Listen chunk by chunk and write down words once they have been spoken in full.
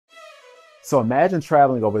So imagine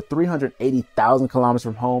traveling over 380,000 kilometers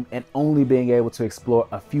from home and only being able to explore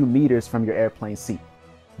a few meters from your airplane seat.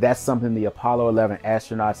 That's something the Apollo 11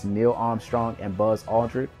 astronauts Neil Armstrong and Buzz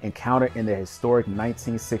Aldrin encountered in their historic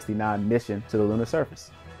 1969 mission to the lunar surface.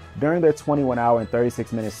 During their 21-hour and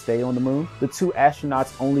 36-minute stay on the moon, the two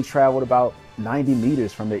astronauts only traveled about 90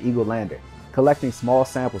 meters from their Eagle lander, collecting small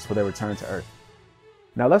samples for their return to Earth.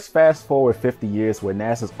 Now let's fast forward 50 years where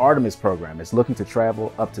NASA's Artemis program is looking to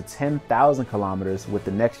travel up to 10,000 kilometers with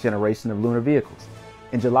the next generation of lunar vehicles.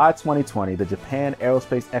 In July 2020, the Japan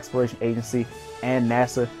Aerospace Exploration Agency and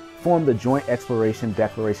NASA formed the Joint Exploration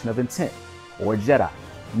Declaration of Intent, or JEDI.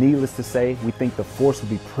 Needless to say, we think the force will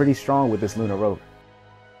be pretty strong with this lunar rover.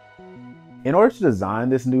 In order to design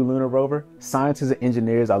this new lunar rover, scientists and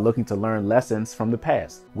engineers are looking to learn lessons from the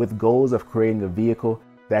past, with goals of creating a vehicle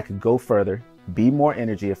that could go further, be more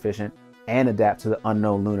energy efficient, and adapt to the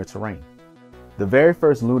unknown lunar terrain. The very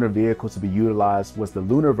first lunar vehicle to be utilized was the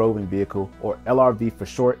Lunar Roving Vehicle, or LRV for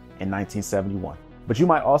short, in 1971. But you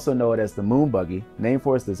might also know it as the Moon Buggy, named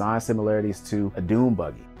for its design similarities to a dune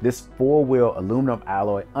buggy. This four-wheel aluminum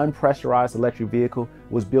alloy unpressurized electric vehicle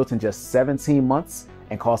was built in just 17 months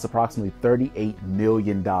and cost approximately $38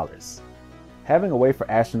 million. Having a way for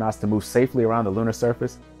astronauts to move safely around the lunar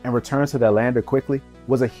surface and return to their lander quickly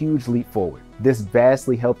was a huge leap forward. This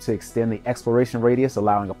vastly helped to extend the exploration radius,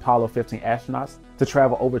 allowing Apollo 15 astronauts to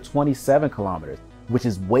travel over 27 kilometers, which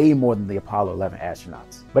is way more than the Apollo 11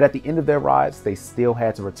 astronauts. But at the end of their rides, they still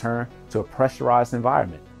had to return to a pressurized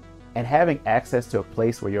environment. And having access to a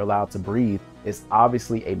place where you're allowed to breathe is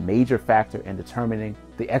obviously a major factor in determining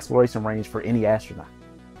the exploration range for any astronaut.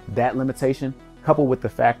 That limitation, coupled with the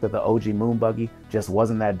fact that the OG moon buggy just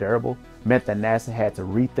wasn't that durable, meant that NASA had to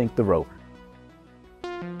rethink the rover.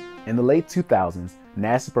 In the late 2000s,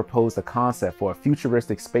 NASA proposed a concept for a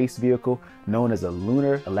futuristic space vehicle known as a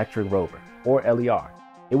Lunar Electric Rover, or LER.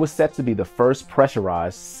 It was set to be the first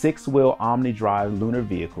pressurized, six-wheel omni-drive lunar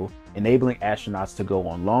vehicle, enabling astronauts to go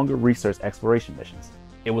on longer research exploration missions.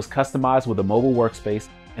 It was customized with a mobile workspace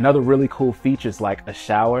and other really cool features like a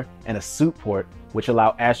shower and a Suitport, which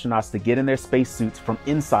allow astronauts to get in their spacesuits from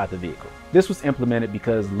inside the vehicle. This was implemented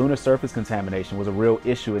because lunar surface contamination was a real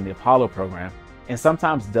issue in the Apollo program, and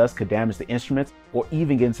sometimes dust could damage the instruments or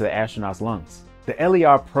even get into the astronauts' lungs. The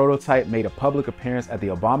LER prototype made a public appearance at the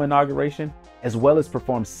Obama inauguration, as well as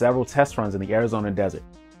performed several test runs in the Arizona desert.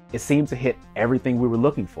 It seemed to hit everything we were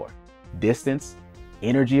looking for: distance,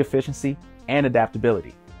 energy efficiency, and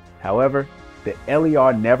adaptability. However, the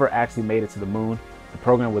LER never actually made it to the moon. The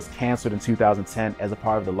program was canceled in 2010 as a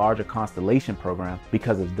part of the larger Constellation program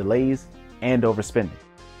because of delays and overspending.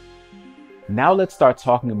 Now let's start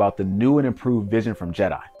talking about the new and improved vision from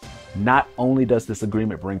JEDI. Not only does this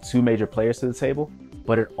agreement bring two major players to the table,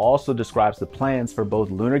 but it also describes the plans for both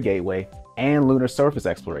Lunar Gateway and lunar surface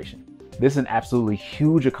exploration. This is an absolutely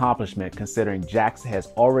huge accomplishment considering JAXA has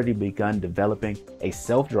already begun developing a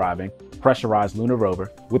self-driving, pressurized lunar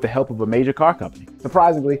rover with the help of a major car company.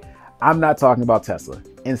 Surprisingly, I'm not talking about Tesla.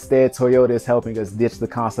 Instead, Toyota is helping us ditch the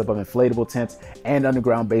concept of inflatable tents and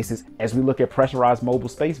underground bases as we look at pressurized mobile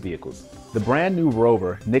space vehicles. The brand new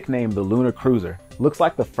rover, nicknamed the Lunar Cruiser, looks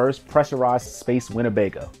like the first pressurized space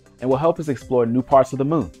Winnebago and will help us explore new parts of the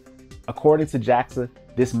moon. According to JAXA,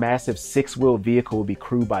 this massive six-wheel vehicle will be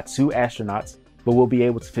crewed by 2 astronauts, but will be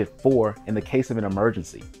able to fit 4 in the case of an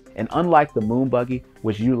emergency. And unlike the moon buggy,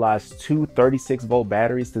 which utilized 2 36-volt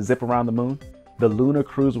batteries to zip around the moon, the Lunar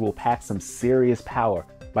Cruiser will pack some serious power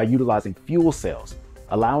by utilizing fuel cells,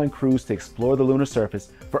 allowing crews to explore the lunar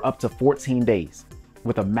surface for up to 14 days,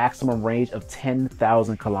 with a maximum range of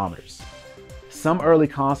 10,000 kilometers. Some early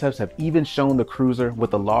concepts have even shown the cruiser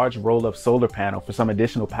with a large roll-up solar panel for some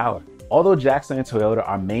additional power. Although JAXA and Toyota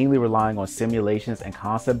are mainly relying on simulations and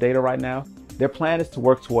concept data right now, their plan is to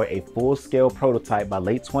work toward a full-scale prototype by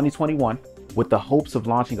late 2021, with the hopes of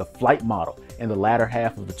launching a flight model in the latter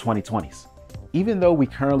half of the 2020s. Even though we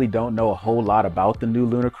currently don't know a whole lot about the new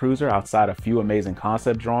lunar cruiser outside a few amazing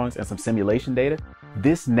concept drawings and some simulation data,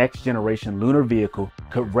 this next generation lunar vehicle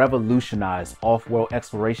could revolutionize off-world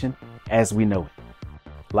exploration as we know it.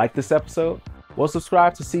 Like this episode? Well,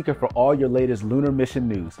 subscribe to Seeker for all your latest lunar mission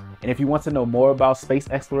news. And if you want to know more about space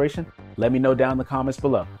exploration, let me know down in the comments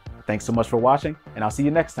below. Thanks so much for watching, and I'll see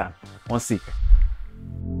you next time on Seeker.